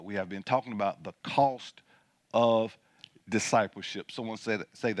we have been talking about the cost of discipleship. Someone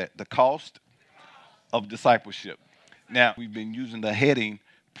say that, the cost of discipleship. Now, we've been using the heading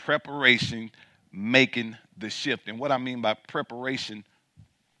preparation, making the shift. And what I mean by preparation,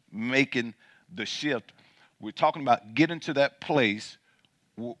 making the shift, we're talking about getting to that place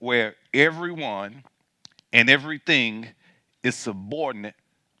where everyone and everything is subordinate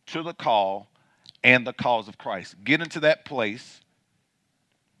to the call and the cause of Christ. Get into that place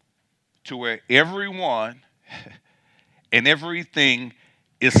to where everyone and everything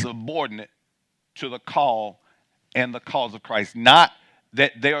is subordinate to the call and the cause of Christ. Not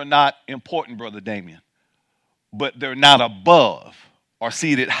that they are not important, Brother Damien, but they're not above or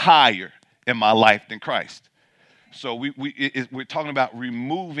seated higher in my life than Christ. So we're talking about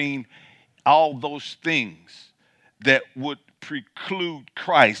removing all those things that would preclude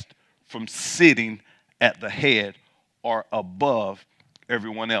Christ from sitting at the head or above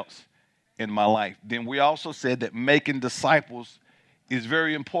everyone else in my life. Then we also said that making disciples is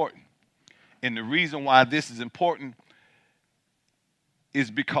very important. And the reason why this is important is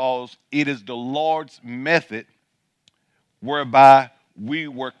because it is the Lord's method whereby we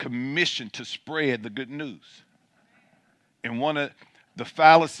were commissioned to spread the good news. And one of the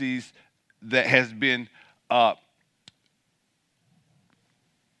fallacies that has been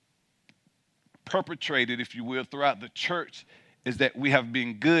perpetrated, if you will, throughout the church is that we have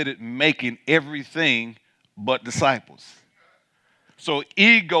been good at making everything but disciples. So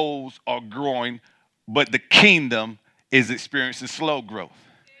egos are growing, but the kingdom is experiencing slow growth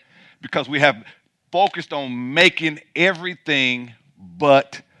because we have focused on making everything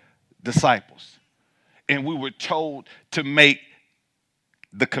but disciples. And we were told to make,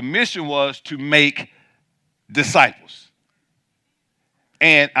 the commission was to make disciples.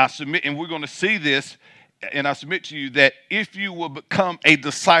 And I submit, and we're going to see this, and I submit to you that if you will become a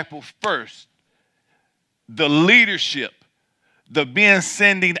disciple first, the leadership, the being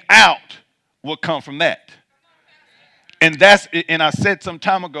sending out will come from that. And I said some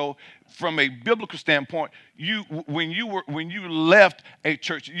time ago, from a biblical standpoint, when you left a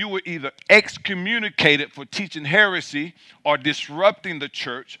church, you were either excommunicated for teaching heresy or disrupting the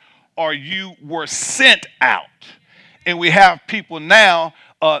church, or you were sent out. And we have people now,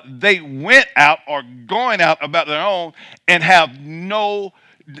 they went out or going out about their own and have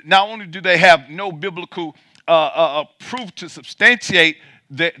not only do they have no biblical proof to substantiate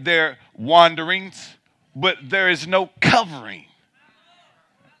their wanderings, but there is no covering.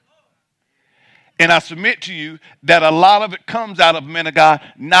 And I submit to you that a lot of it comes out of men of God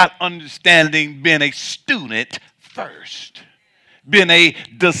not understanding being a student first, being a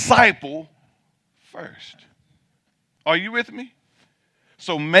disciple first. Are you with me?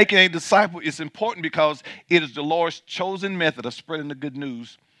 So making a disciple is important because it is the Lord's chosen method of spreading the good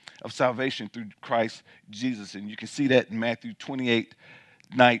news of salvation through Christ Jesus. And you can see that in Matthew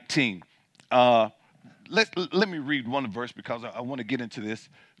 28:19. Let me read one verse because I want to get into this.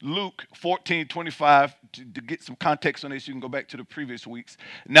 Luke 14:25, to get some context on this, you can go back to the previous weeks.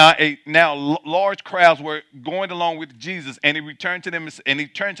 Now large crowds were going along with Jesus, and he turned to them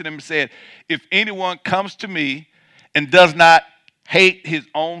and said, "If anyone comes to me and does not hate his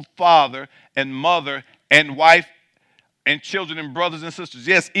own father and mother and wife and children and brothers and sisters,"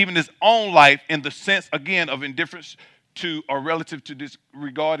 yes, even his own life, in the sense, again, of indifference to or relative to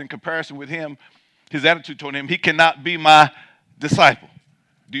disregard in comparison with him, his attitude toward him, he cannot be my disciple.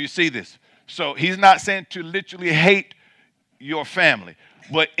 Do you see this? So he's not saying to literally hate your family,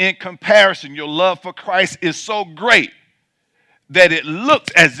 but in comparison, your love for Christ is so great that it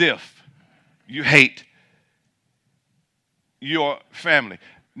looks as if you hate your family.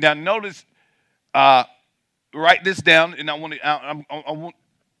 Now notice, write this down, and I want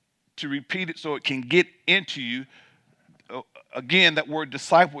to repeat it so it can get into you. Again, that word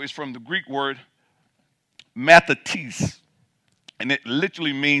disciple is from the Greek word mathetes, and it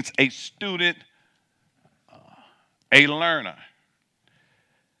literally means a student, a learner.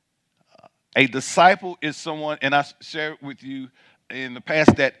 A disciple is someone, and I shared with you in the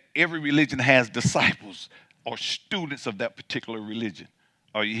past that every religion has disciples or students of that particular religion.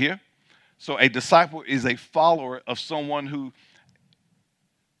 Are you here? So a disciple is a follower of someone who,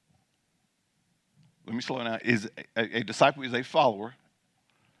 let me slow down, a disciple is a follower,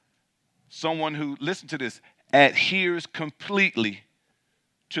 someone who, listen to this, adheres completely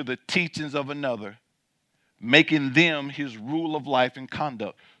to the teachings of another, making them his rule of life and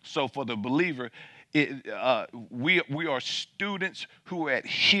conduct. So for the believer, we are students who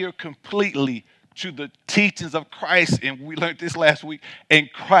adhere completely to the teachings of Christ, and we learned this last week, and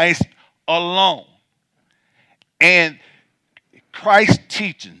Christ alone. And Christ's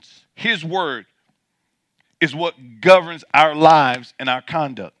teachings, his word, is what governs our lives and our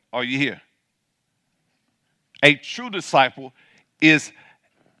conduct. Are you here? A true disciple is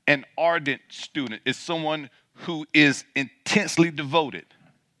an ardent student, is someone who is intensely devoted.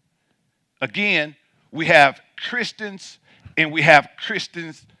 Again, we have Christians and we have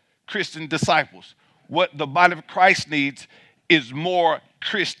Christian disciples. What the body of Christ needs is more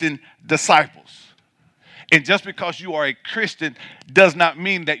Christian disciples. And just because you are a Christian does not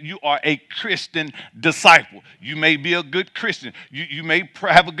mean that you are a Christian disciple. You may be a good Christian. You may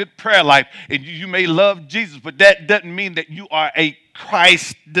have a good prayer life, and you may love Jesus, but that doesn't mean that you are a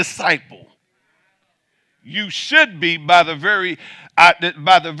Christ disciple. You should be by the very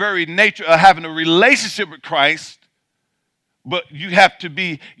nature of having a relationship with Christ, but you have to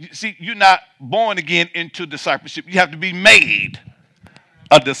be, see, you're not born again into discipleship. You have to be made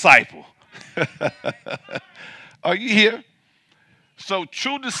a disciple. Are you here? So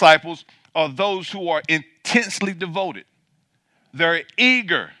true disciples are those who are intensely devoted. They're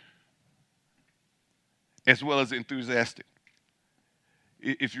eager as well as enthusiastic.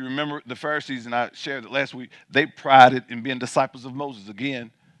 If you remember the Pharisees, and I shared it last week, they prided in being disciples of Moses.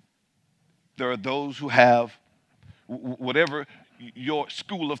 Again, there are those who have whatever your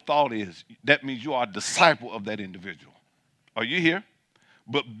school of thought is. That means you are a disciple of that individual. Are you here?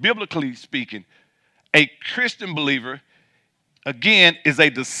 But biblically speaking, a Christian believer, again, is a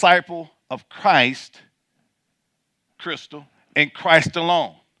disciple of Christ, Crystal, and Christ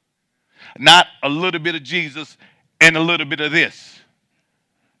alone. Not a little bit of Jesus and a little bit of this.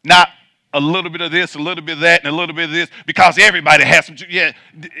 Not a little bit of this, a little bit of that, and a little bit of this, because everybody has some truth. Yeah,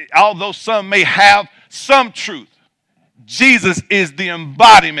 although some may have some truth, Jesus is the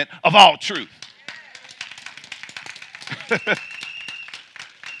embodiment of all truth.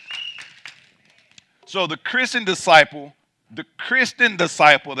 So the Christian disciple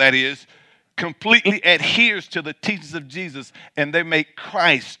that is, completely adheres to the teachings of Jesus, and they make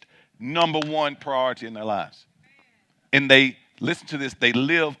Christ number one priority in their lives. And they, listen to this, they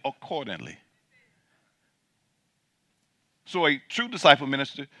live accordingly. So a true disciple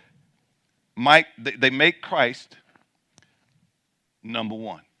minister, they make Christ number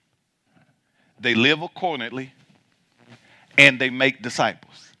one. They live accordingly, and they make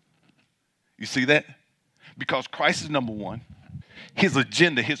disciples. You see that? Because Christ is number one, his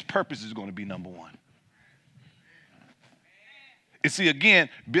agenda, his purpose is going to be number one. And see, again,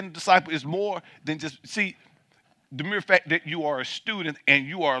 being a disciple is more than just, see, the mere fact that you are a student and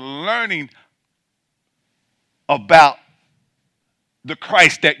you are learning about the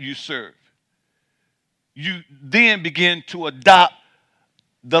Christ that you serve. You then begin to adopt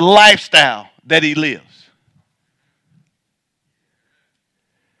the lifestyle that he lives.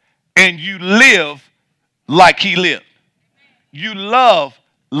 And you live like he lived. You love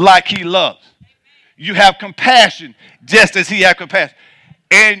like he loves. You have compassion just as he had compassion.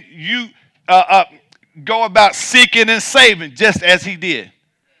 And you go about seeking and saving just as he did.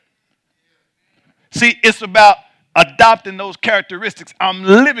 See, it's about adopting those characteristics. I'm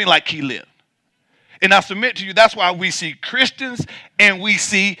living like he lived. And I submit to you, that's why we see Christians and we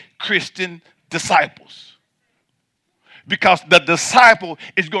see Christian disciples. Because the disciple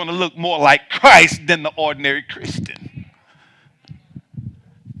is going to look more like Christ than the ordinary Christian.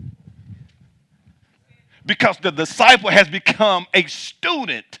 Because the disciple has become a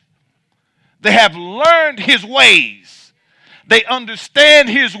student. They have learned his ways. They understand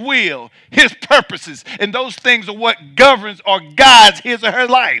his will, his purposes, and those things are what governs or guides his or her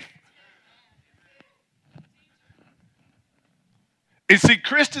life. And see,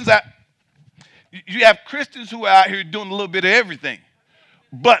 you have Christians who are out here doing a little bit of everything.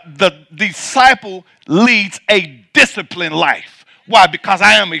 But the disciple leads a disciplined life. Why? Because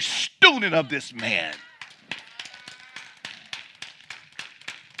I am a student of this man.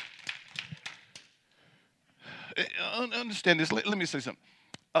 Understand this. Let me say something.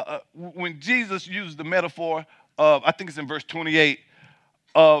 When Jesus used the metaphor of, I think it's in verse 28,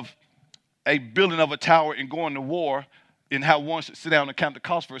 of a building of a tower and going to war, and how one should sit down and count the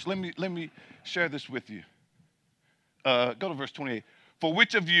cost first. Let me share this with you. Go to verse 28. For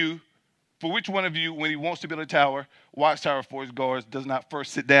which one of you, when he wants to build a tower, watchtower for his guards, does not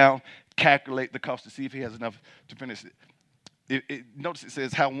first sit down, calculate the cost to see if he has enough to finish it? Notice it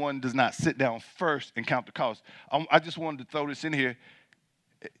says how one does not sit down first and count the cost. I just wanted to throw this in here.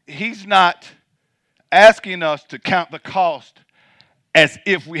 He's not asking us to count the cost as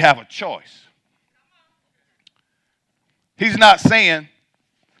if we have a choice. He's not saying,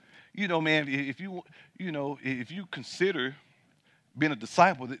 man, if you consider being a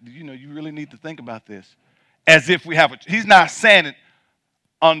disciple, you really need to think about this. as if we have he's not saying it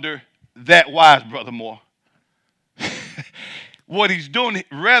under that wise, Brother Moore. What he's doing,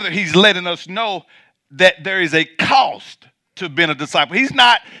 rather, he's letting us know that there is a cost to being a disciple. He's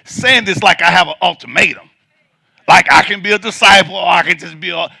not saying this like I have an ultimatum. Like I can be a disciple or I can just be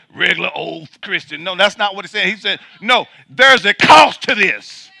a regular old Christian. No, that's not what he said. He said, no, there's a cost to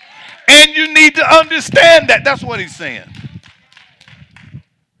this. And you need to understand that. That's what he's saying.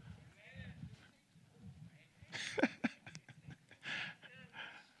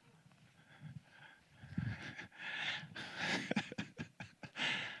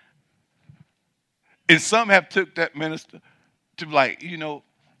 And some have took that, minister, to like,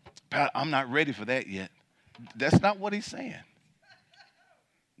 I'm not ready for that yet. That's not what he's saying.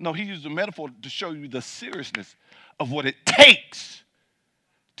 No, he used a metaphor to show you the seriousness of what it takes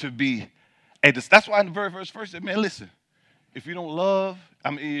to be a disciple. That's why in the very first verse, said, man, listen, if you don't love,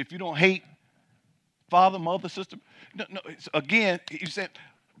 if you don't hate father, mother, sister, no, again, he said,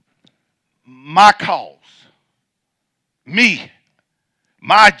 my cause, me,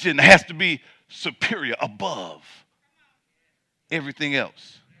 my agenda has to be superior, above everything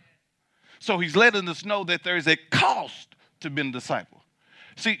else. So he's letting us know that there is a cost to being a disciple.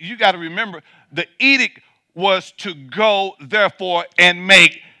 See, you got to remember, the edict was to go, therefore, and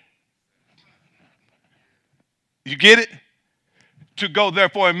make. You get it? To go,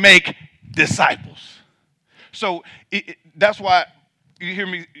 therefore, and make disciples. So that's why you hear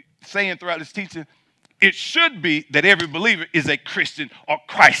me saying throughout this teaching, it should be that every believer is a Christian or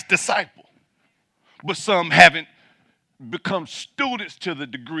Christ disciple. But some haven't become students to the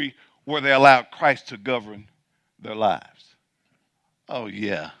degree where they allow Christ to govern their lives. Oh,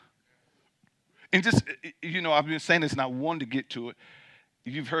 yeah. And just, I've been saying this and I wanted to get to it.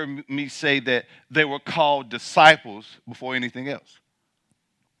 You've heard me say that they were called disciples before anything else.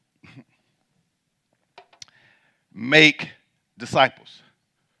 Make disciples.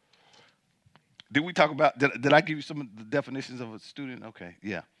 Did we talk about, did I give you some of the definitions of a student? Okay,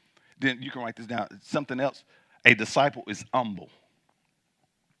 yeah. Then you can write this down. Something else. A disciple is humble.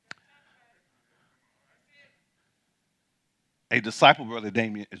 A disciple, Brother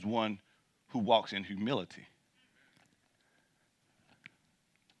Damien, is one who walks in humility.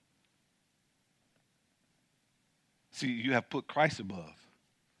 See, you have put Christ above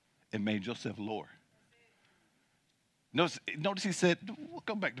and made yourself lower. Notice he said, we'll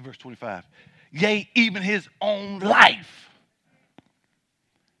come back to verse 25. Yea, even his own life.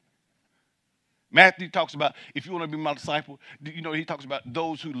 Matthew talks about, if you want to be my disciple, he talks about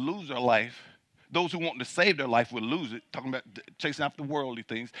those who lose their life. Those who want to save their life will lose it, talking about chasing after worldly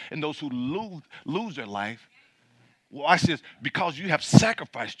things. And those who lose their life, watch this, because you have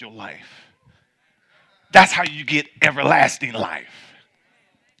sacrificed your life. That's how you get everlasting life.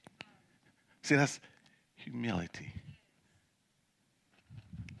 See, that's humility.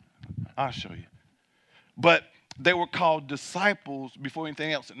 I'll show you. But they were called disciples before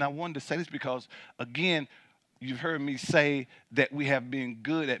anything else. And I wanted to say this because, again, you've heard me say that we have been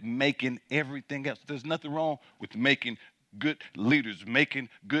good at making everything else. There's nothing wrong with making good leaders, making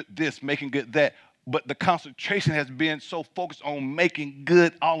good this, making good that. But the concentration has been so focused on making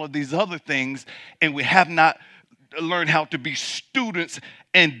good all of these other things, and we have not learned how to be students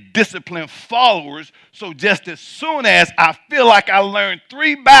and disciplined followers. So just as soon as I feel like I learned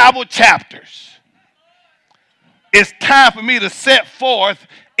 3 Bible chapters, it's time for me to set forth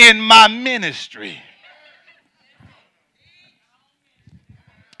in my ministry.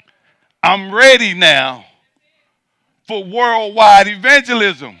 I'm ready now for worldwide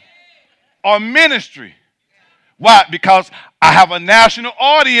evangelism or ministry. Why? Because I have a national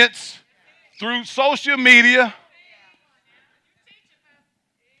audience through social media.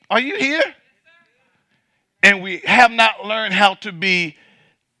 Are you here? And we have not learned how to be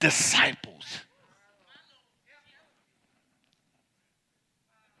disciples.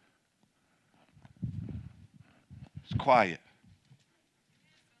 It's quiet.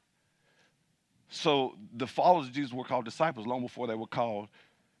 So the followers of Jesus were called disciples long before they were called,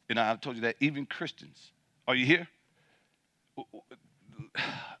 and I told you that, even Christians. Are you here?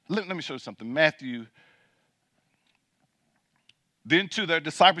 Let me show you something. Matthew, then too their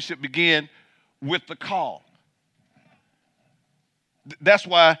discipleship began with the call. That's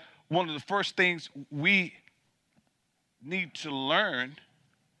why one of the first things we need to learn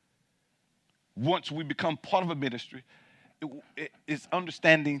once we become part of a ministry is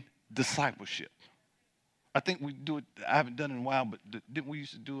understanding discipleship. I think we do it, I haven't done it in a while, but didn't we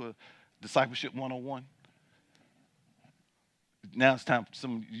used to do a discipleship 101? Now it's time for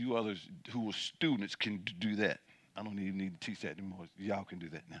some of you others who are students can do that. I don't even need to teach that anymore. Y'all can do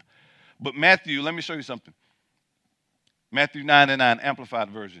that now. But Matthew, let me show you something. Matthew 9:9, Amplified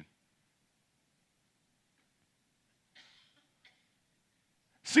Version.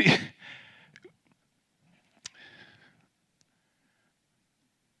 See,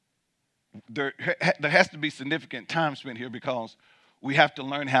 there has to be significant time spent here because we have to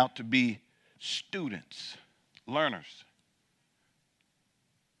learn how to be students, learners.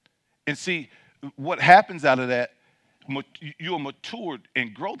 And see, what happens out of that, you're matured,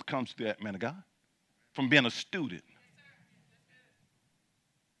 and growth comes to that, man of God, from being a student.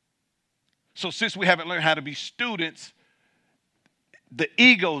 So since we haven't learned how to be students, the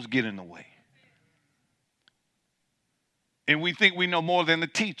egos get in the way. And we think we know more than the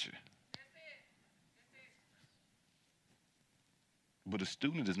teacher. But a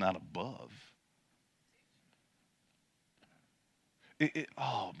student is not above.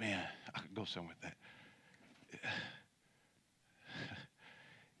 Oh, man, I could go somewhere with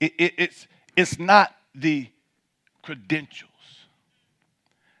that. It's not the credentials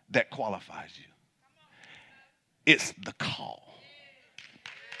that qualifies you. It's the call.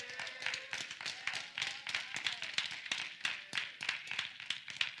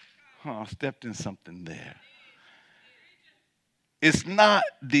 I stepped in something there. It's not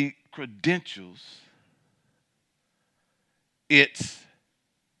the credentials. It's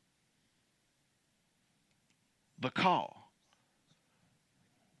the call.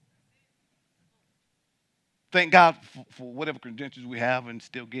 Thank God for whatever credentials we have and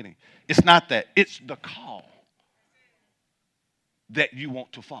still getting. It's not that. It's the call that you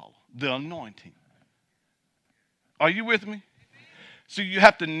want to follow, the anointing. Are you with me? So you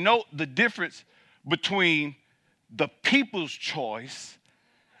have to note the difference between the people's choice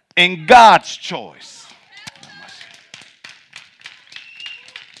and God's choice.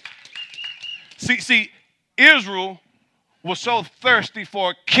 See, Israel was so thirsty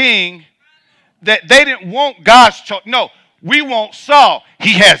for a king that they didn't want God's choice. No, we want Saul.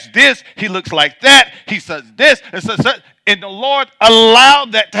 He has this. He looks like that. He says this. And the Lord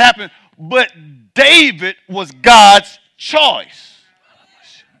allowed that to happen. But David was God's choice.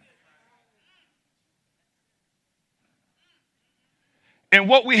 And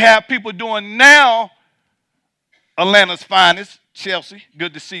what we have people doing now, Atlanta's finest, Chelsea,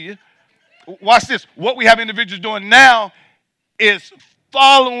 good to see you. Watch this. What we have individuals doing now is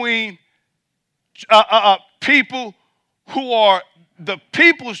following people who are the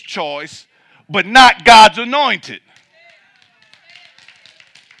people's choice, but not God's anointed.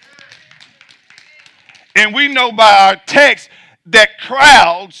 And we know by our text that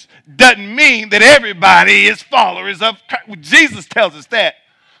crowds doesn't mean that everybody is followers of Christ. Jesus tells us that.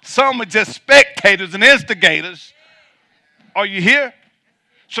 Some are just spectators and instigators. Are you here?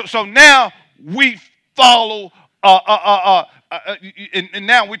 So now we follow, and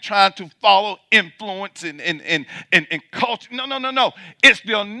now we're trying to follow influence and culture. No. It's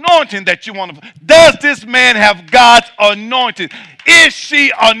the anointing that you want to. Does this man have God's anointing? Is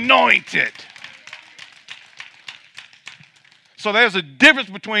she anointed? So there's a difference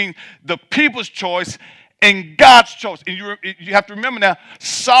between the people's choice and God's choice. And you have to remember now,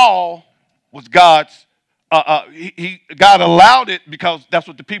 Saul was God's. God allowed it because that's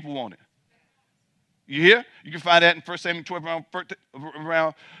what the people wanted. You hear? You can find that in 1 Samuel 12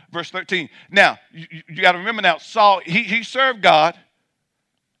 around verse 13. Now, you got to remember now, Saul, he served God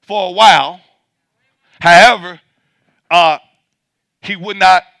for a while. However, he would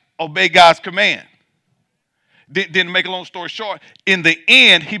not obey God's command. Then to make a long story short, in the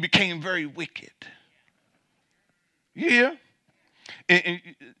end, he became very wicked. You hear? And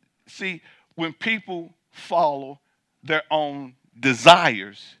see, when people follow their own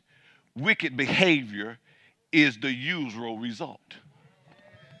desires, wicked behavior is the usual result.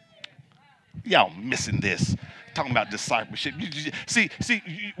 Y'all missing this. Talking about discipleship. See,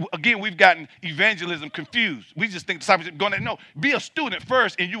 again, we've gotten evangelism confused. We just think discipleship going to, no, be a student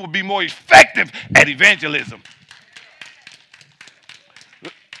first and you will be more effective at evangelism.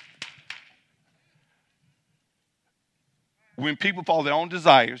 When people follow their own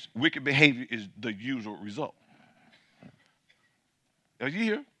desires, wicked behavior is the usual result. Are you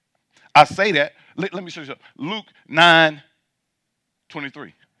here? I say that. Let me show you something. Luke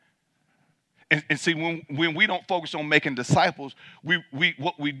 9:23. And see, when we don't focus on making disciples, we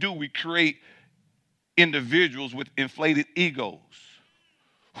create individuals with inflated egos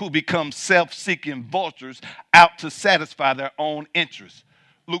who become self-seeking vultures out to satisfy their own interests.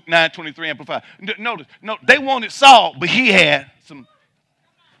 Luke 9:23 amplified. Notice, they wanted Saul, but he had some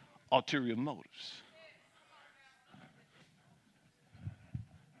ulterior motives.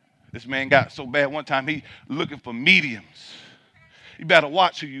 This man got so bad one time, he looking for mediums. You better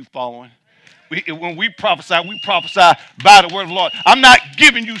watch who you following. When we prophesy by the word of the Lord. I'm not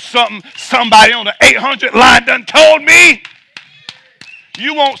giving you something somebody on the 800 line done told me.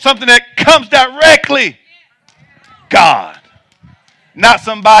 You want something that comes directly. God. Not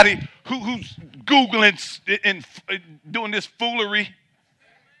somebody who's Googling and doing this foolery.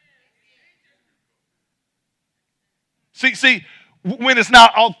 See, when it's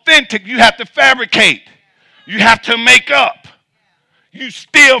not authentic, you have to fabricate. You have to make up. You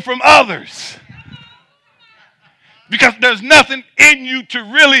steal from others. Because there's nothing in you to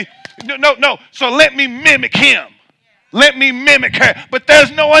really, no. So let me mimic him. Let me mimic her. But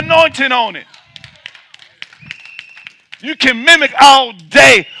there's no anointing on it. You can mimic all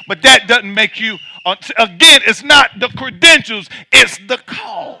day, but that doesn't make you, again, it's not the credentials, it's the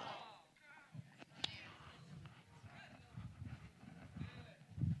call.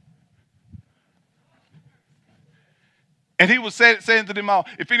 And he was saying to them all,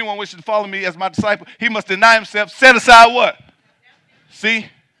 if anyone wishes to follow me as my disciple, he must deny himself, set aside what? See?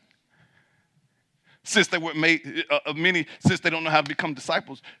 Since they were made, since they don't know how to become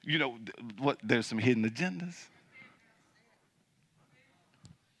disciples, there's some hidden agendas.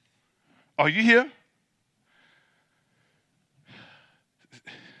 Are you here?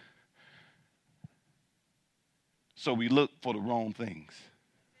 So we look for the wrong things.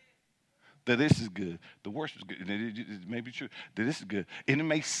 That this is good. The worship is good. It may be true. That this is good. And it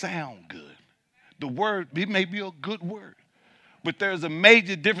may sound good. The word, it may be a good word. But there's a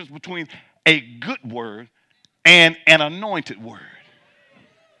major difference between a good word and an anointed word.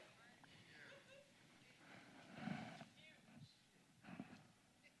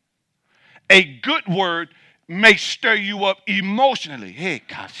 A good word may stir you up emotionally. Hey,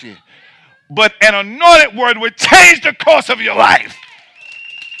 gosh, yeah. But an anointed word will change the course of your life.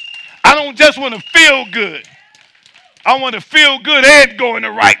 I don't just want to feel good. I want to feel good and go in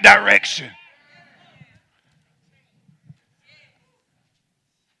the right direction.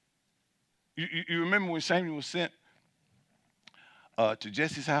 You remember when Samuel was sent to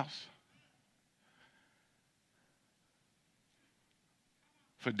Jesse's house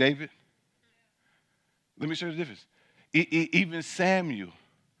for David? Let me show you the difference. Even Samuel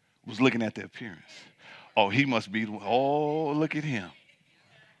was looking at the appearance. Oh, he must be the one. Oh, look at him.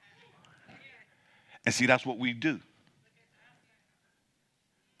 And see, that's what we do.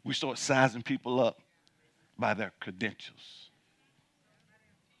 We start sizing people up by their credentials.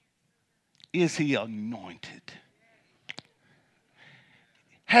 Is he anointed?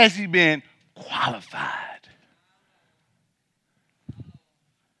 Has he been qualified?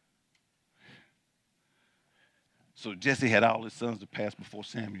 So Jesse had all his sons to pass before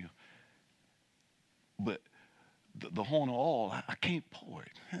Samuel. But the horn of oil, I can't pour it.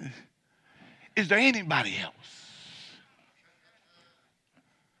 Is there anybody else?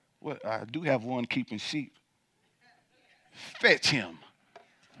 Well, I do have one keeping sheep. Fetch him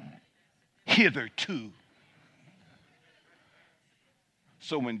hitherto.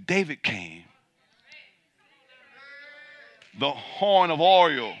 So when David came, the horn of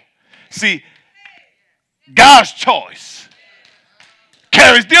oil. See, God's choice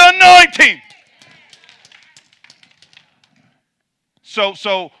carries the anointing.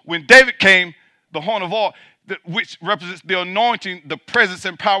 So when David came, the horn of oil, which represents the anointing, the presence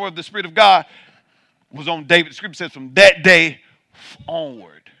and power of the Spirit of God, was on David. The scripture says from that day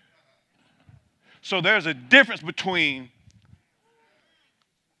onward. So there's a difference between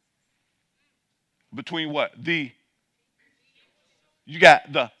what? You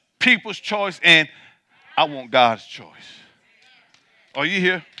got the people's choice and I want God's choice. Are you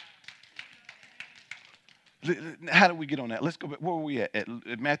here? How did we get on that? Let's go back. Where were we at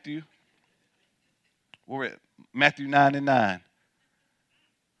Matthew? We're at Matthew 9:9. I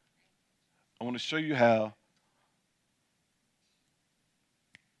want to show you how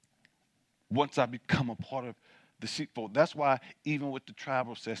once I become a part of the sheepfold. That's why even with the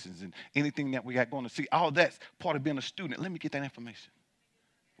tribal sessions and anything that we got going to see, all that's part of being a student. Let me get that information.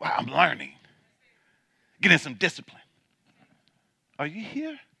 Wow, I'm learning. Getting some discipline. Are you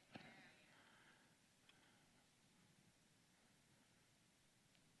here?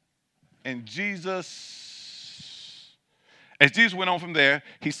 And as Jesus went on from there,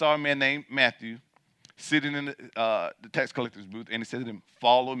 he saw a man named Matthew sitting in the tax collector's booth, and he said to him,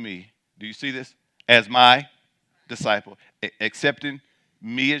 follow me. Do you see this? As my disciple, accepting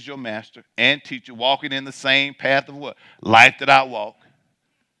me as your master and teacher, walking in the same path of what? Life that I walk.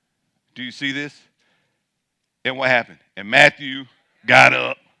 Do you see this? And what happened? And Matthew got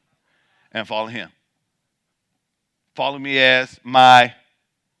up and followed him. Follow me as my...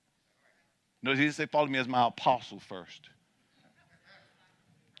 No, he didn't say follow me as my apostle first.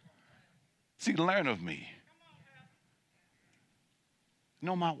 See, learn of me.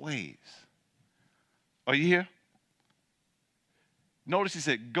 Know my ways. Are you here? Notice he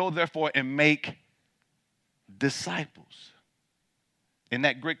said, go therefore and make disciples. And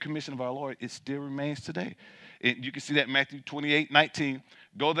that great commission of our Lord, it still remains today. And you can see that in Matthew 28:19.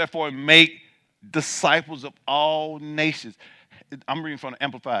 Go therefore and make disciples of all nations. I'm reading from the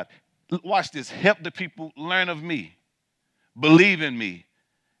Amplified. Watch this. Help the people learn of me, believe in me,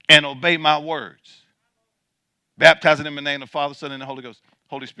 and obey my words. Baptizing them in the name of the Father, Son, and the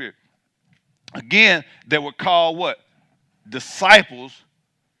Holy Spirit. Again, they were called what? Disciples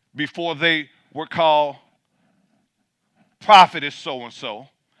before they were called prophet is so-and-so,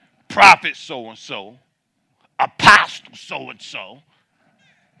 prophet so-and-so, apostle so-and-so,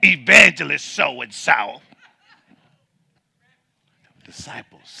 evangelist so-and-so.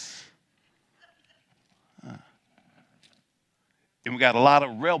 Disciples. And we got a lot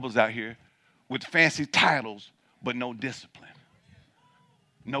of rebels out here with fancy titles, but no discipline,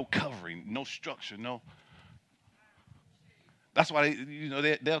 no covering, no structure, no. That's why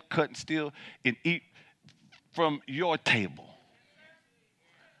they'll cut and steal and eat from your table.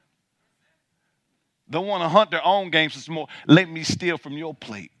 They want to hunt their own game some more. Let me steal from your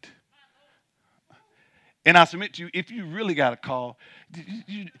plate. And I submit to you, if you really got a call,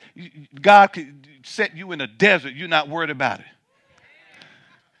 God could set you in a desert. You're not worried about it.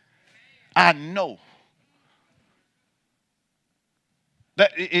 I know.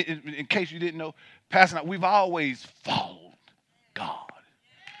 That in case you didn't know, Pastor and I, we've always followed God.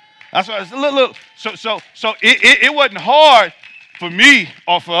 That's why it's look. So it wasn't hard for me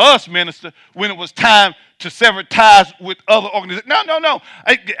or for us, minister, when it was time to sever ties with other organizations. No.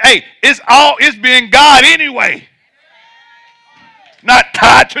 Hey, it's being God anyway. Not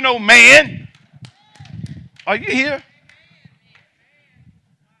tied to no man. Are you here?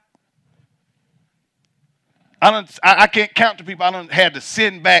 I can't count the people I done had to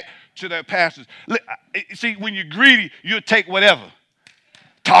send back to their pastors. See, when you're greedy, you'll take whatever.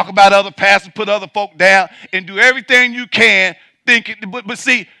 Talk about other pastors, put other folk down, and do everything you can thinking. But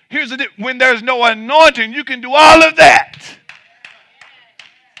see, here's the difference. When there's no anointing, you can do all of that.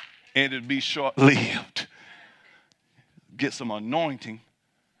 And it'll be short-lived. Get some anointing.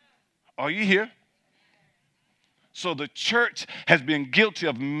 Are you here? So the church has been guilty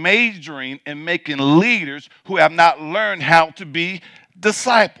of majoring and making leaders who have not learned how to be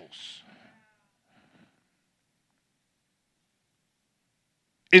disciples.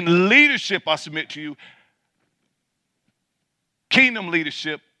 In leadership, I submit to you, kingdom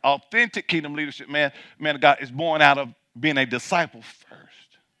leadership, authentic kingdom leadership, man of God, is born out of being a disciple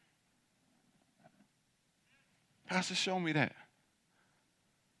first. Pastor, show me that.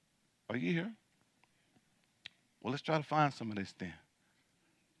 Are you here? Well, let's try to find some of this then.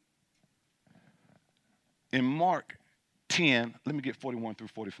 In Mark 10, let me get 41 through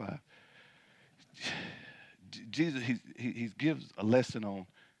 45. Jesus, he gives a lesson on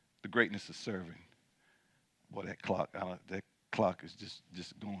the greatness of serving. Boy, that clock is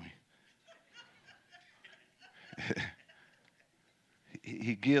just going.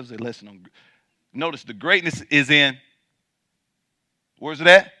 He gives a lesson on. Notice the greatness is in. Where's it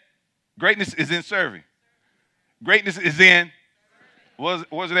at? Greatness is in serving. Greatness is in.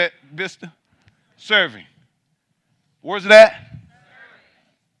 Where's it at, Vista? Serving. Where's it at?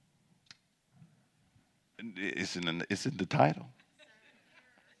 It's in the title.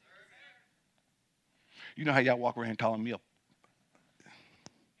 You know how y'all walk around calling me up.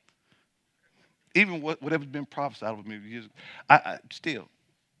 Even whatever's been prophesied over me years, I still,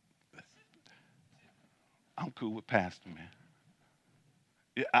 I'm cool with pastor, man.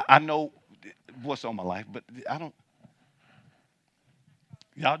 I know what's on my life, but I don't.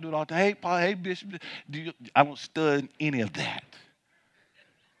 Y'all do it all the time. Hey, Paul, hey, Bishop. I don't stud any of that.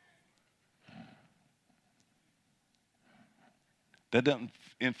 That doesn't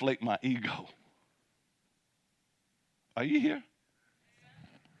inflate my ego. Are you here?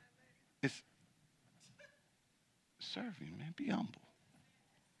 It's serving, man. Be humble.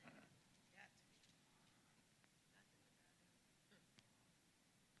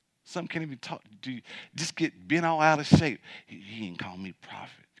 Some can't even talk. Just get bent all out of shape. He ain't call me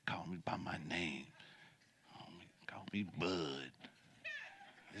prophet. Call me by my name. Call me Bud.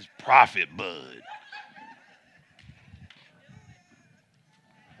 It's Prophet Bud.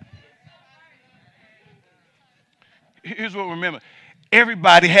 Here's what remember.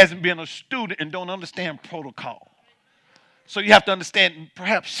 Everybody hasn't been a student and don't understand protocol. So you have to understand,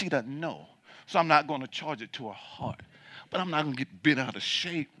 perhaps she doesn't know. So I'm not going to charge it to her heart. But I'm not going to get bent out of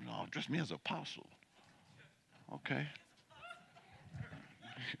shape. No, dress me as an apostle. Okay.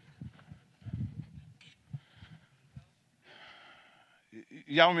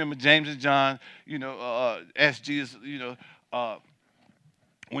 y'all remember James and John, asked Jesus,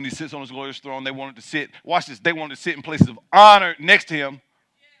 when he sits on his glorious throne, they wanted to sit, watch this, they wanted to sit in places of honor next to him,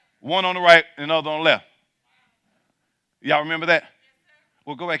 one on the right and the other on the left. Y'all remember that?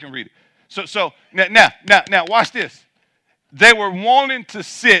 Well, go back and read it. So now, watch this. They were wanting to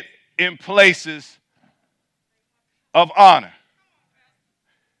sit in places of honor.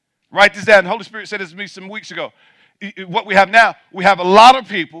 Write this down. The Holy Spirit said this to me some weeks ago. What we have now, we have a lot of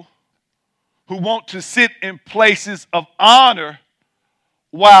people who want to sit in places of honor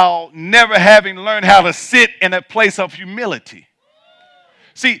while never having learned how to sit in a place of humility.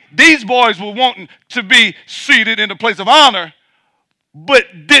 See, these boys were wanting to be seated in a place of honor, but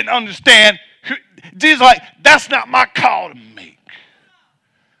didn't understand. Jesus like, that's not my call to make.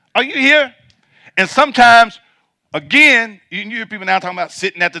 Are you here? And sometimes, again, you hear people now talking about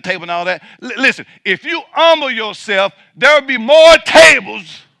sitting at the table and all that. Listen, if you humble yourself, there will be more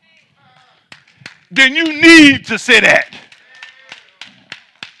tables than you need to sit at.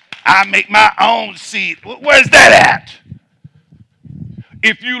 I make my own seat. Where's that at?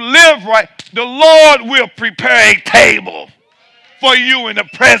 If you live right, the Lord will prepare a table for you in the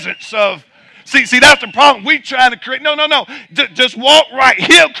presence of. See, that's the problem. We trying to create. No. Just walk right.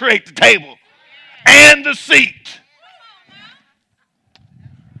 He'll create the table and the seat.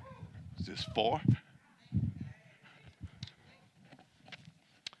 Is this 4?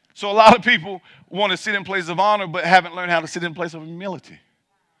 So a lot of people want to sit in places of honor, but haven't learned how to sit in place of humility.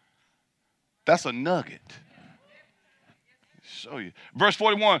 That's a nugget. Show you. Verse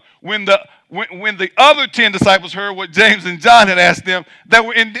 41, when the other 10 disciples heard what James and John had asked them, they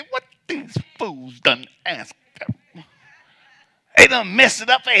were in what these fools done asked them. They done messed it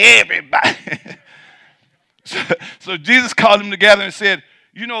up for everybody. So Jesus called them together and said,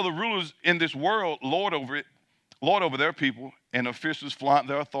 the rulers in this world lord over their people, and officials flaunt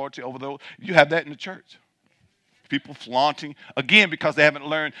their authority over those. You have that in the church. People flaunting, again, because they haven't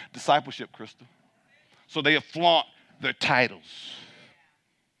learned discipleship, Crystal. So they flaunt their titles.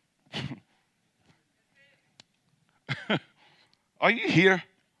 Are you here?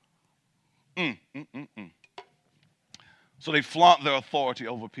 So they flaunt their authority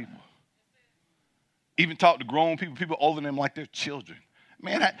over people. Even talk to grown people older than them like they're children.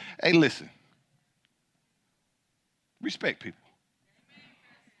 Man, hey, listen. Respect people.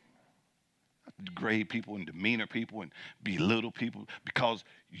 Degrade people and demeanor people and belittle people because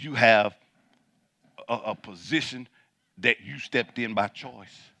you have a position that you stepped in by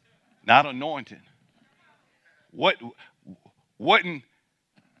choice, not anointed. Wasn't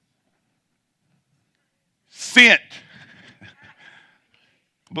sent,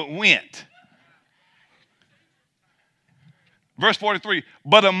 but went. Verse 43,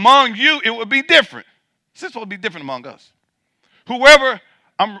 but among you it would be different. This will be different among us. Whoever,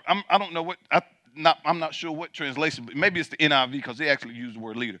 I don't know what, I'm not sure what translation, but maybe it's the NIV because they actually use the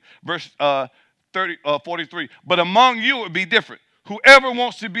word leader. Verse 43, but among you it would be different. Whoever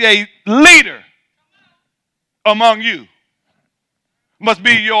wants to be a leader among you must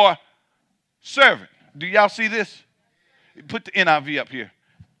be your servant. Do y'all see this? Put the NIV up here.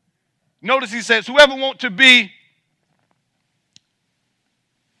 Notice he says, whoever wants to be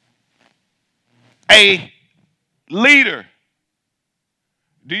a leader,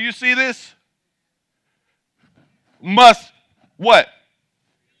 do you see this? Must what?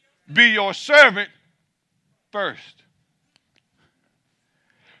 Be your servant first.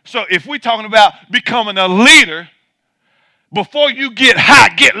 So if we're talking about becoming a leader, before you get high,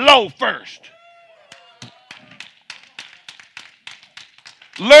 get low first.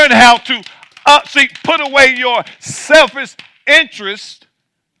 Learn how to put away your selfish interest.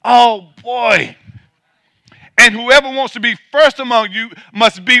 Oh boy. And whoever wants to be first among you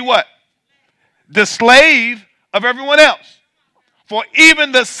must be what? The slave of everyone else. For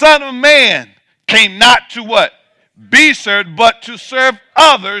even the Son of Man came not to what? Be served, but to serve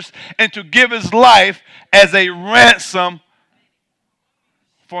others and to give his life as a ransom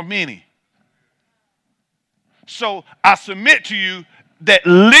for many. So I submit to you that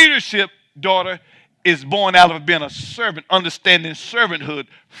leadership, daughter, is born out of being a servant, understanding servanthood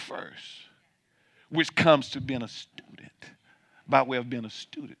first, which comes to being a student, by way of being a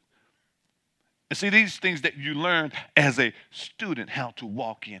student. And see, these things that you learn as a student, how to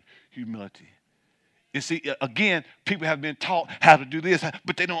walk in humility. You see, again, people have been taught how to do this,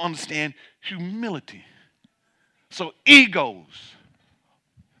 but they don't understand humility. So egos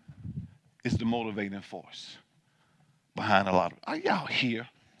is the motivating force behind a lot of it. Are y'all here?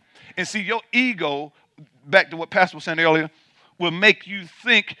 And see, your ego, back to what Pastor was saying earlier, will make you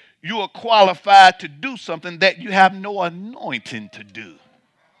think you are qualified to do something that you have no anointing to do.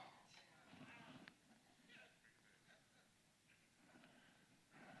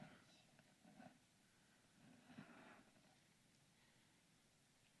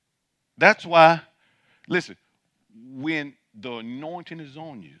 That's why, listen, when the anointing is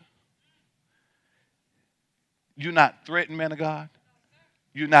on you, you're not threatened, man of God.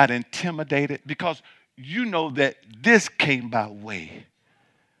 You're not intimidated because you know that this came by way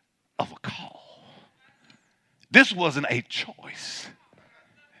of a call. This wasn't a choice.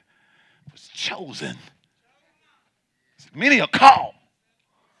 It was chosen. Many are called,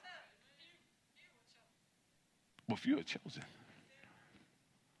 but few are chosen.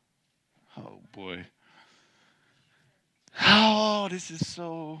 Oh, boy. Oh, this is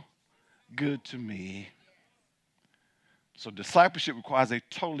so good to me. So discipleship requires a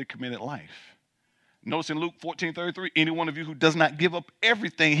totally committed life. Notice in Luke 14:33, any one of you who does not give up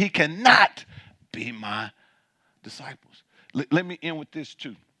everything, he cannot be my disciples. Let me end with this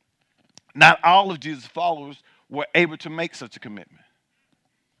too. Not all of Jesus' followers were able to make such a commitment.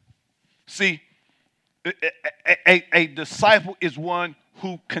 See, a disciple is one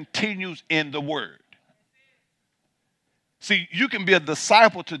who continues in the word. See, you can be a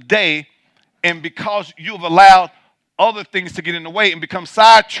disciple today, and because you've allowed other things to get in the way and become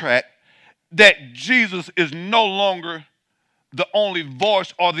sidetracked, that Jesus is no longer the only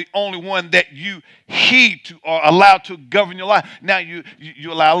voice or the only one that you heed to or allow to govern your life. Now you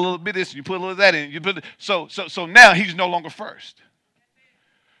allow a little bit of this, you put a little of that in. So now he's no longer first.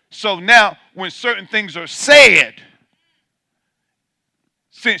 So now when certain things are said,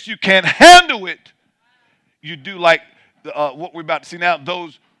 since you can't handle it, you do like what we're about to see now,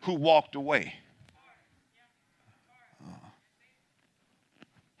 those who walked away.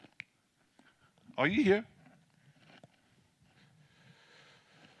 Are you here?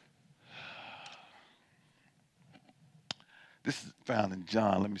 This is found in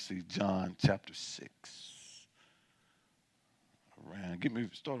John. Let me see, John chapter 6.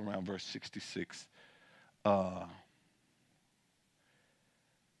 Start around verse 66. Y'all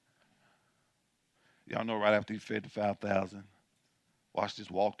know right after he fed the 5,000, watch this,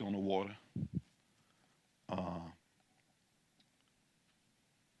 walked on the water.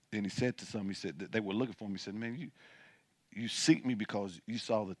 Then he said to some, he said that they were looking for him. He said, man, you seek me because you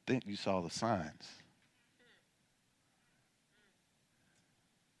saw the signs.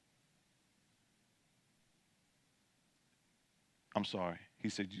 I'm sorry. He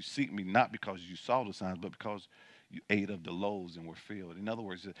said, you seek me not because you saw the signs, but because you ate of the loaves and were filled. In other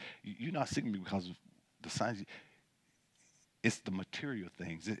words, you're not seeking me because of the signs. It's the material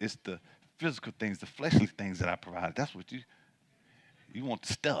things. It's the physical things, the fleshly things that I provide. That's what you want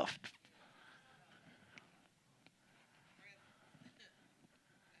the stuff.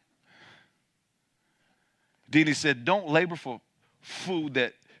 Then he said, don't labor for food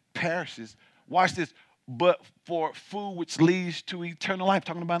that perishes. Watch this. But for food which leads to eternal life,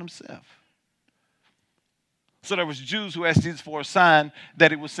 talking about himself. So there was Jews who asked Jesus for a sign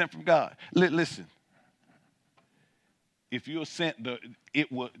that it was sent from God. Listen, if you're sent, it's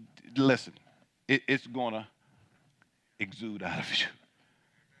going to exude out of you.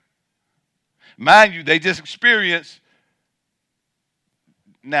 Mind you, they just experienced,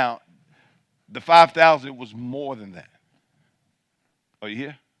 now, the 5,000 was more than that. Are you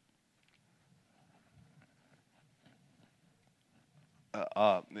here?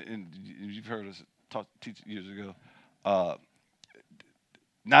 And you've heard us teach years ago,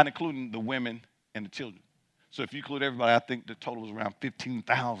 not including the women and the children. So if you include everybody, I think the total was around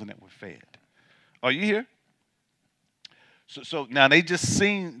 15,000 that were fed. Are you here? So now they just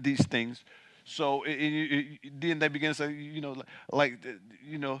seen these things. So then they begin to say,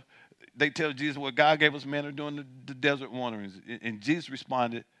 they tell Jesus, well, God gave us manna during the desert wanderings. And Jesus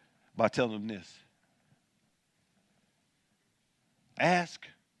responded by telling them this. Ask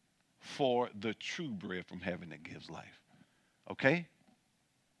for the true bread from heaven that gives life. Okay?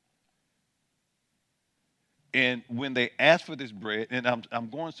 And when they ask for this bread, and I'm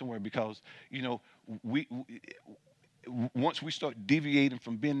going somewhere because, we once we start deviating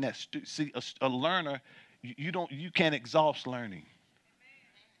from being that see a learner, you can't exhaust learning.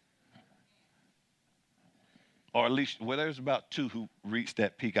 Or at least, well, there's about two who reach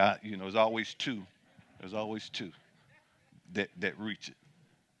that peak. There's always two. There's always two that reach it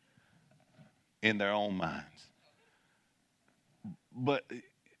in their own minds. But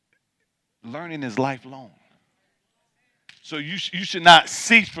learning is lifelong. So you should not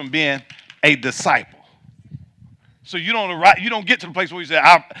cease from being a disciple. So you don't get to the place where you say,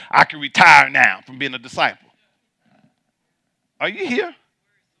 I can retire now from being a disciple. Are you here?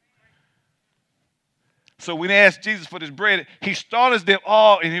 So when they asked Jesus for this bread, he started them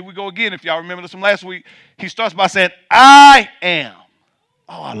all, and here we go again. If y'all remember this from last week, he starts by saying, I am.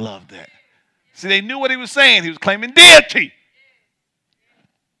 Oh, I love that. See, they knew what he was saying. He was claiming deity.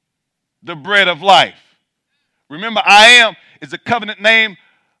 the bread of life. Remember, I am is the covenant name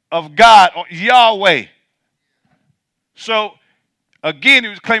of God, or Yahweh. So, again, he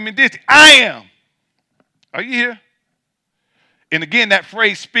was claiming this. I am. Are you here? And again, that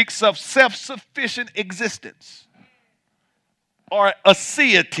phrase speaks of self-sufficient existence, or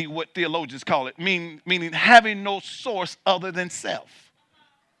aseity, what theologians call it, meaning having no source other than self.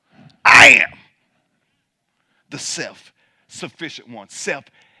 I am the self-sufficient one,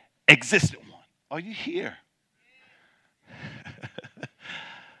 self-existent one. Are you here?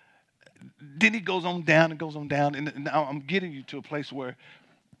 Then he goes on down and goes on down, and now I'm getting you to a place where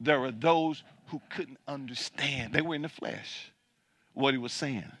there are those who couldn't understand. They were in the flesh, what he was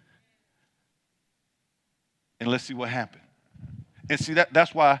saying. And let's see what happened. And see,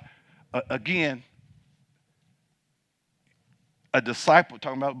 that's why, again, a disciple,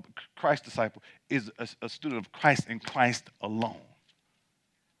 talking about Christ's disciple, is a student of Christ and Christ alone.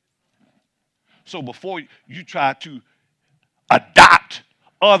 So before you try to adopt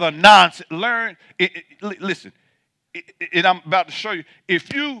other nonsense, learn, listen, and I'm about to show you,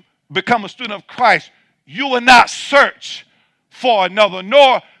 if you become a student of Christ, you will not search for another,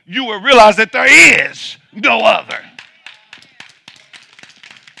 nor you will realize that there is no other.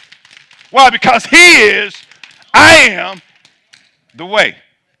 Why? Because he is, I am the way,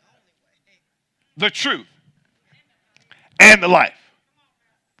 the truth, and the life.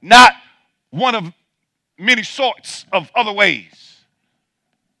 Not one of many sorts of other ways.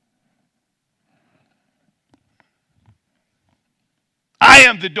 I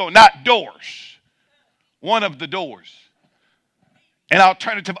am the door, not doors. One of the doors. An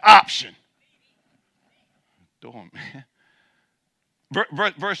alternative option. Door, man.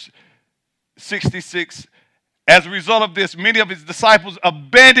 Verse 66. As a result of this, many of his disciples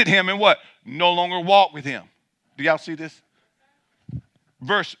abandoned him and what? No longer walked with him. Do y'all see this?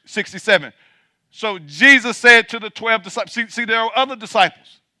 Verse 67. So Jesus said to the 12 disciples, see there are other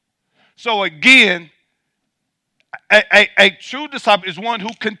disciples. So again, a true disciple is one who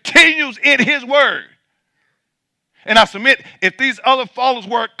continues in his word. And I submit, if these other followers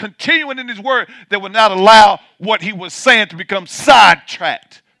were continuing in his word, they would not allow what he was saying to become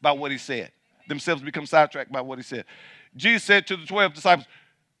sidetracked by what he said. Themselves become sidetracked by what he said. Jesus said to the 12 disciples,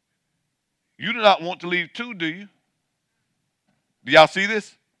 you do not want to leave too, do you? Do y'all see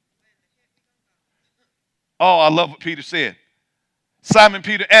this? Oh, I love what Peter said. Simon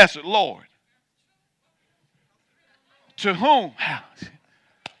Peter answered, Lord, to whom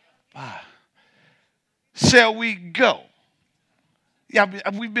shall we go? Yeah,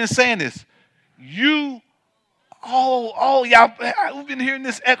 we've been saying this. Y'all, we've been hearing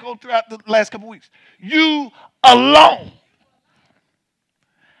this echo throughout the last couple of weeks. You alone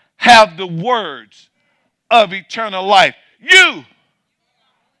have the words of eternal life. You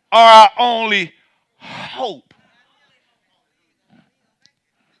are our only hope.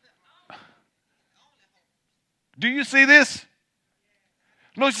 Do you see this?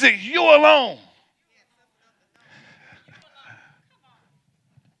 No, he said, you alone.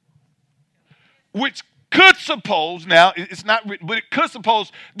 Which could suppose, now it's not written, but it could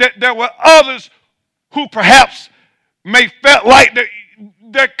suppose that there were others who perhaps may felt like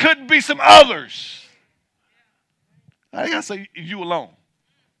there could be some others. I gotta say you alone.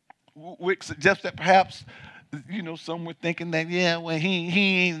 Which suggests that perhaps, some were thinking that, he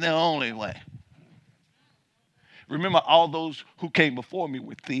ain't the only way. Remember, all those who came before me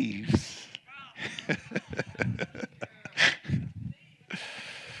were thieves.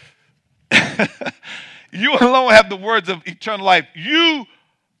 You alone have the words of eternal life. You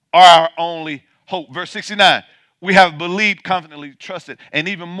are our only hope. Verse 69, we have believed, confidently trusted, and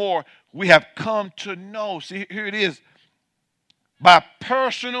even more, we have come to know. See, here it is. By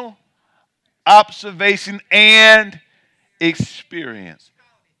personal observation and experience,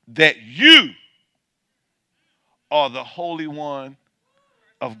 that you are the Holy One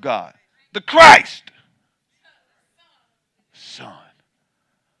of God, the Christ, Son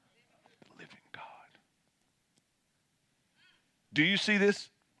of the living God. Do you see this?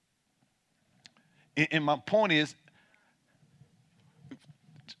 And my point is,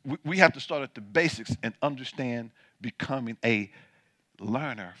 we have to start at the basics and understand becoming a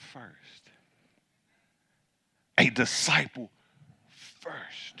learner first, a disciple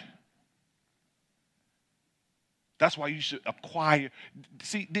first. That's why you should acquire.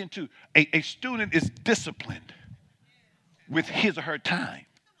 See, then too, a student is disciplined with his or her time.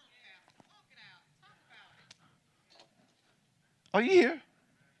 Are you here?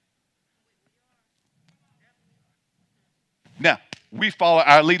 Now, we follow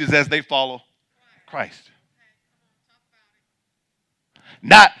our leaders as they follow Christ.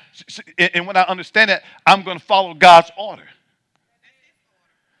 Not, and when I understand that, I'm going to follow God's order.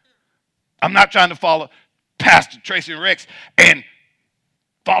 I'm not trying to follow Pastor Tracy and Rex and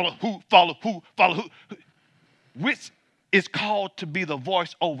follow who, which is called to be the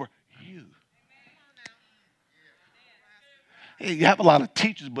voice over you. Hey, you have a lot of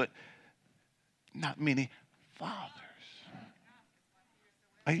teachers, but not many fathers.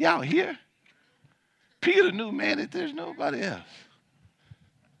 Are y'all here? Peter knew, man, that there's nobody else.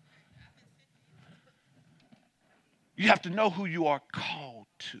 You have to know who you are called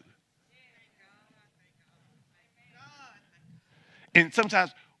to. And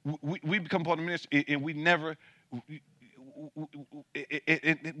sometimes we become part of the ministry and we never,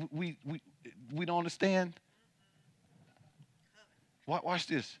 we don't understand. Watch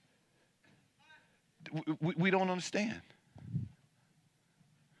this. We don't understand.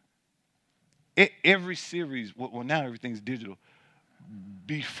 Every series, well, now everything's digital.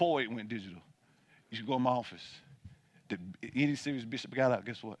 Before it went digital, you should go in my office. Any series Bishop got out,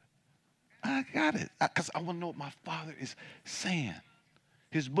 guess what? I got it. Because I want to know what my Father is saying.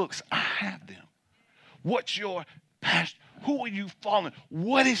 His books, I have them. What's your passion? Who are you following?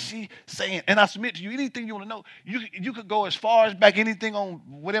 What is she saying? And I submit to you, anything you want to know, you could go as far as back, anything on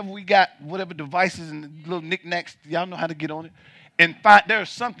whatever we got, whatever devices and little knickknacks, y'all know how to get on it. And find there's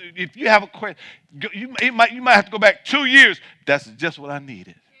something, if you have a question, you might have to go back 2 years. That's just what I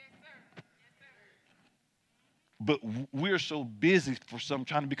needed. But we're so busy for some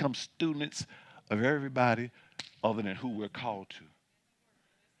trying to become students of everybody other than who we're called to.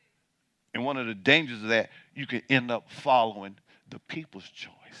 And one of the dangers of that, you can end up following the people's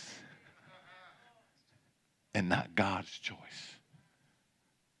choice and not God's choice.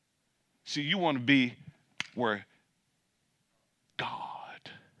 See, you want to be where God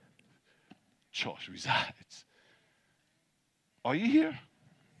choice resides. Are you here?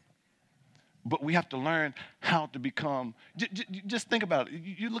 But we have to learn how to become, just think about it.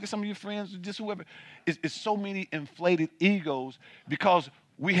 You look at some of your friends, just whoever, it's so many inflated egos because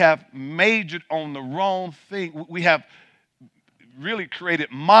we have majored on the wrong thing. We have really created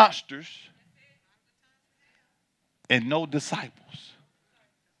monsters and no disciples.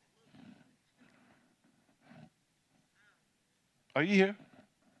 Are you here?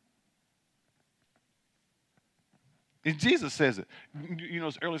 And Jesus says it. You know,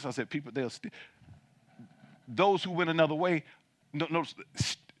 earlier I said people, they'll steal. Those who went another way, notice,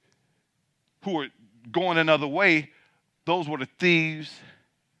 who are going another way, those were the thieves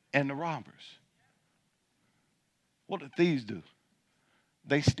and the robbers. What do thieves do?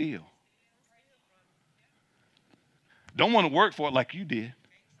 They steal. Don't want to work for it like you did.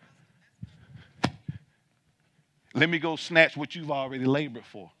 Let me go snatch what you've already labored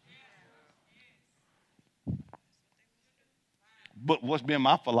for. But what's been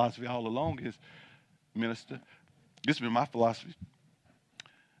my philosophy all along is, minister, this has been my philosophy.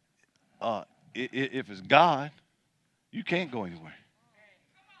 If it's God, you can't go anywhere.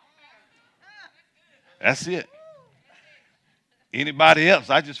 That's it. Anybody else,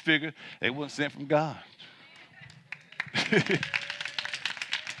 I just figured they weren't sent from God.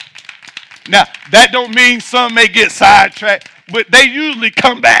 Now, that don't mean some may get sidetracked, but they usually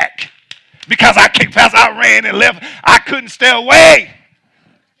come back. Because I kicked past, I ran and left. I couldn't stay away.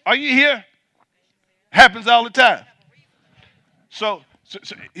 Are you here? Happens all the time. So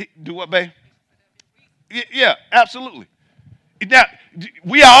do what, babe? Yeah, absolutely. Now,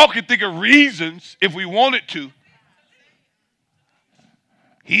 we all can think of reasons if we wanted to.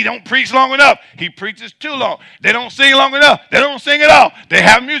 He don't preach long enough. He preaches too long. They don't sing long enough. They don't sing at all. They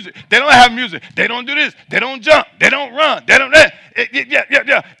have music. They don't have music. They don't do this. They don't jump. They don't run. They don't that.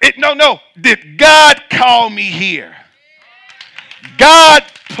 No. Did God call me here? God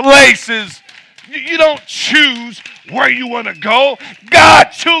places. You don't choose where you want to go.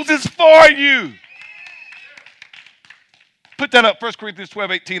 God chooses for you. Put that up, 1 Corinthians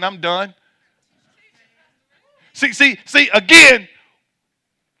 12:18. I'm done. See, again,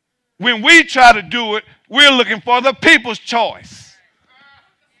 when we try to do it, we're looking for the people's choice.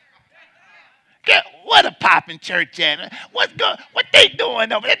 Yeah, what a poppin' church at? What they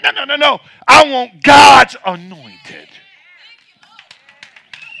doing over there? No. I want God's anointed.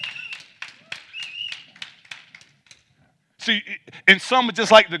 See, and some are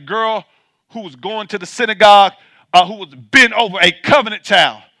just like the girl who was going to the synagogue, who was bent over a covenant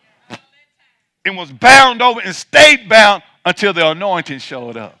child and was bound over and stayed bound until the anointing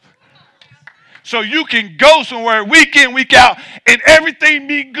showed up. So you can go somewhere week in, week out, and everything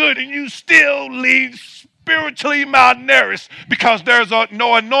be good, and you still leave spiritually malnourished because there's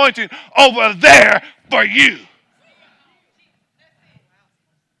no anointing over there for you.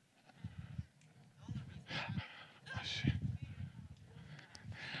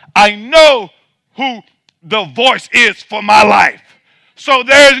 I know who the voice is for my life. So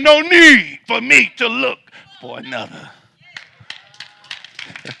there's no need for me to look for another.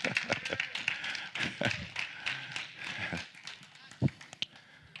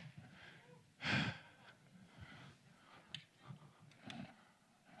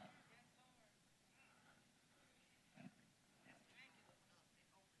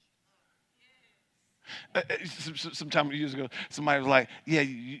 Some years ago, somebody was like, yeah,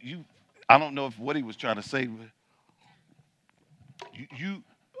 you I don't know if what he was trying to say, but you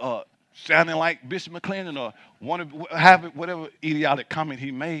sounding like Bishop McClendon or have whatever idiotic comment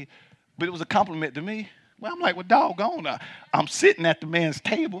he made, but it was a compliment to me. Well, I'm like, well, doggone, I'm sitting at the man's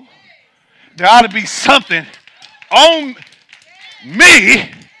table. There ought to be something on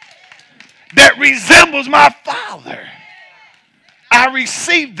me that resembles my Father. I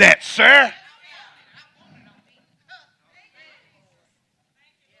received that, sir.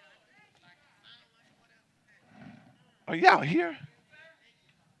 Are y'all here?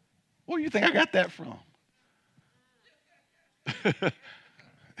 Where do you think I got that from?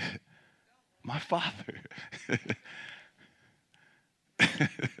 My Father.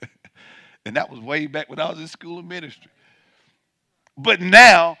 And that was way back when I was in school of ministry. But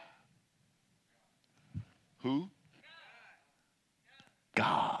now, who?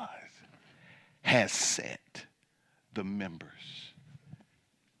 God has set the members,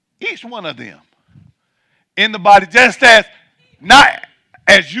 each one of them, in the body, just as, not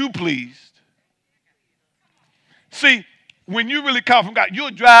as you pleased. See, when you really come from God,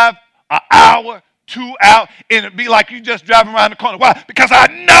 you'll drive an hour, 2 out, and it'd be like you just driving around the corner. Why? Because I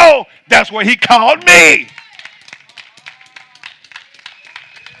know that's where he called me.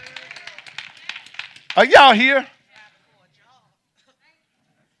 Are y'all here?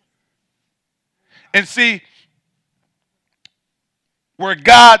 And see, where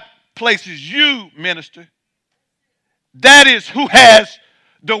God places you, minister, that is who has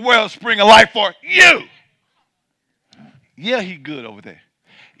the wellspring of life for you. Yeah, he good over there.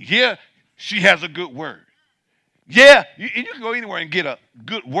 Yeah, she has a good word. Yeah, you can go anywhere and get a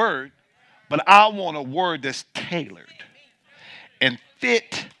good word, but I want a word that's tailored and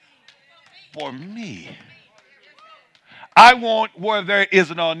fit for me. I want where there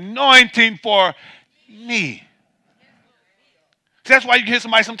is an anointing for me. So that's why you hear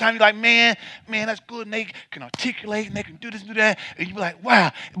somebody sometimes you're like, man, that's good. And they can articulate and they can do this and do that. And you be like,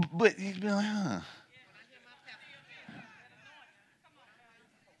 wow. But you be like, huh.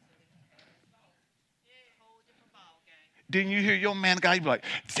 Then you hear your man guy, you be like,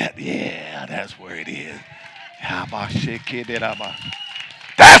 yeah, that's where it is.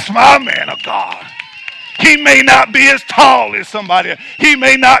 That's my man of God. He may not be as tall as somebody else. He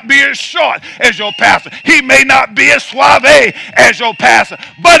may not be as short as your pastor. He may not be as suave as your pastor.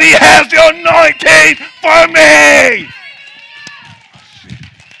 But he has the anointing for me.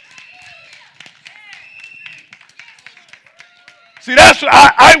 See, that's what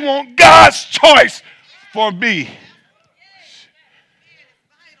I want God's choice for me.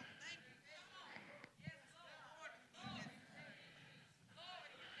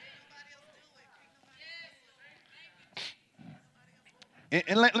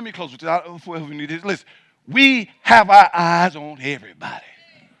 And let me close with this. Whoever we need this. Listen, we have our eyes on everybody.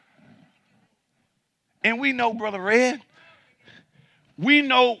 And we know, Brother Red, we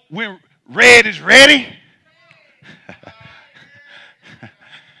know when Red is ready.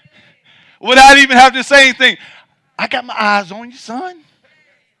 Without even having to say anything. I got my eyes on you, son.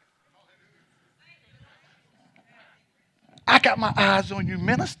 I got my eyes on you,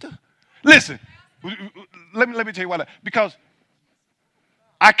 minister. Listen, let me tell you why. Because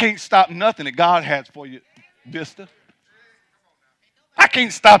I can't stop nothing that God has for you, Vista. I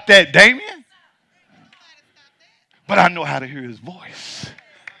can't stop that, Damien. But I know how to hear his voice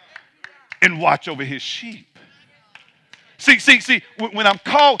and watch over his sheep. See, when I'm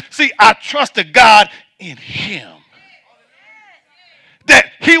called, I trust the God in him.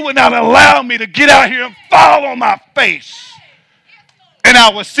 That he would not allow me to get out here and fall on my face. And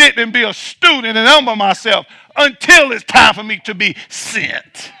I would sit and be a student and humble myself until it's time for me to be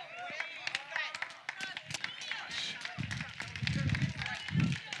sent.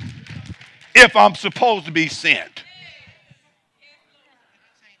 If I'm supposed to be sent.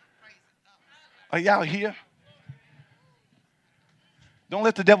 Are y'all here? Don't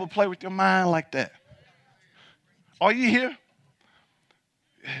let the devil play with your mind like that. Are you here?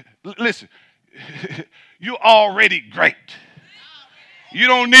 Listen, you're already great. You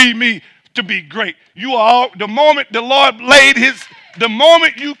don't need me to be great. You are the moment the Lord the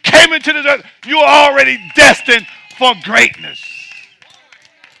moment you came into this earth, you are already destined for greatness.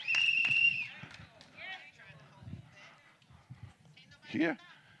 Here.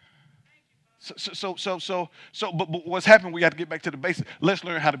 But what's happening, we got to get back to the basics. Let's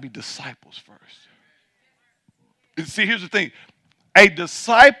learn how to be disciples first. And see, here's the thing. A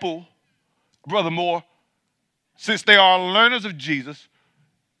disciple, Brother Moore, since they are learners of Jesus,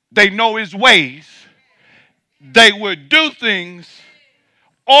 they know his ways. They would do things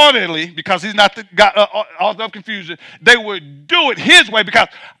orderly because he's not the God, author of confusion. They would do it his way because,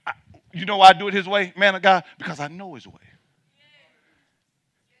 you know why I do it his way, man of God? Because I know his way.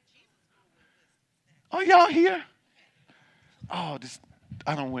 Oh, y'all here? Oh,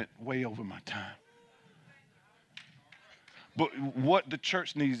 I done went way over my time. But what the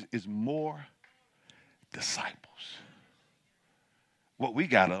church needs is more disciples. What we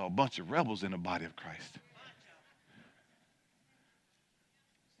got are a bunch of rebels in the body of Christ.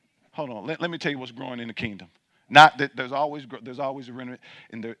 Hold on. Let me tell you what's growing in the kingdom. Not that there's always a remnant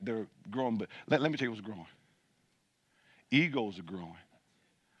and they're growing, but let me tell you what's growing. Egos are growing,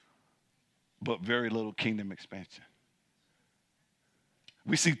 but very little kingdom expansion.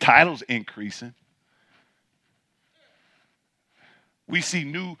 We see titles increasing. We see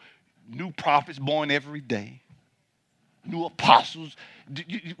new prophets born every day, new apostles.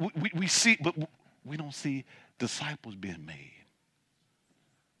 We see, but we don't see disciples being made.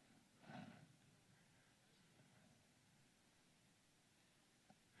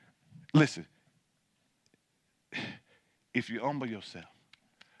 Listen, if you humble yourself,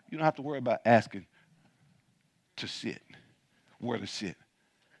 you don't have to worry about asking to sit, where to sit.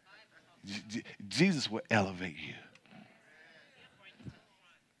 Jesus will elevate you.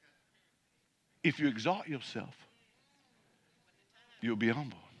 If you exalt yourself, you'll be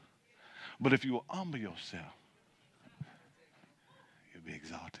humbled. But if you will humble yourself, you'll be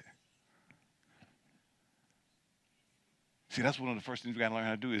exalted. See, that's one of the first things we got to learn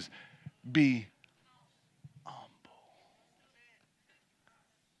how to do is be humble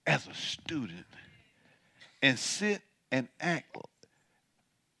as a student and sit and act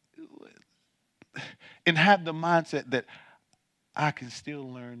and have the mindset that I can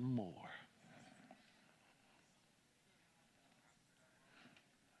still learn more.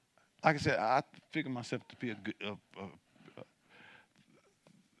 Like I said, I figure myself to be a good,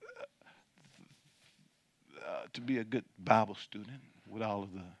 to be a good Bible student with all of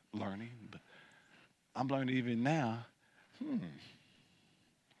the learning. But I'm learning even now,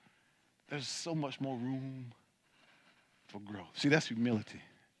 there's so much more room for growth. See, that's humility.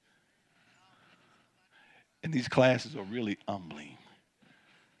 And these classes are really humbling.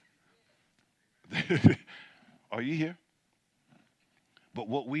 Are you here? But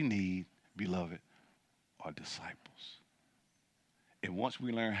what we need, beloved, are disciples. And once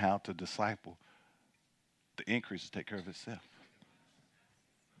we learn how to disciple, the increase will take care of itself.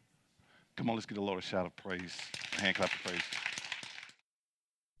 Come on, let's give the Lord a shout of praise, a hand clap of praise.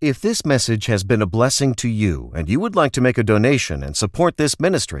 If this message has been a blessing to you and you would like to make a donation and support this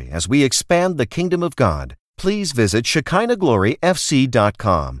ministry as we expand the kingdom of God, please visit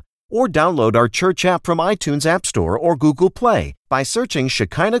ShekinahGloryFC.com or download our church app from iTunes App Store or Google Play by searching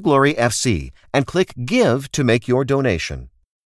Shekinah Glory FC and click Give to make your donation.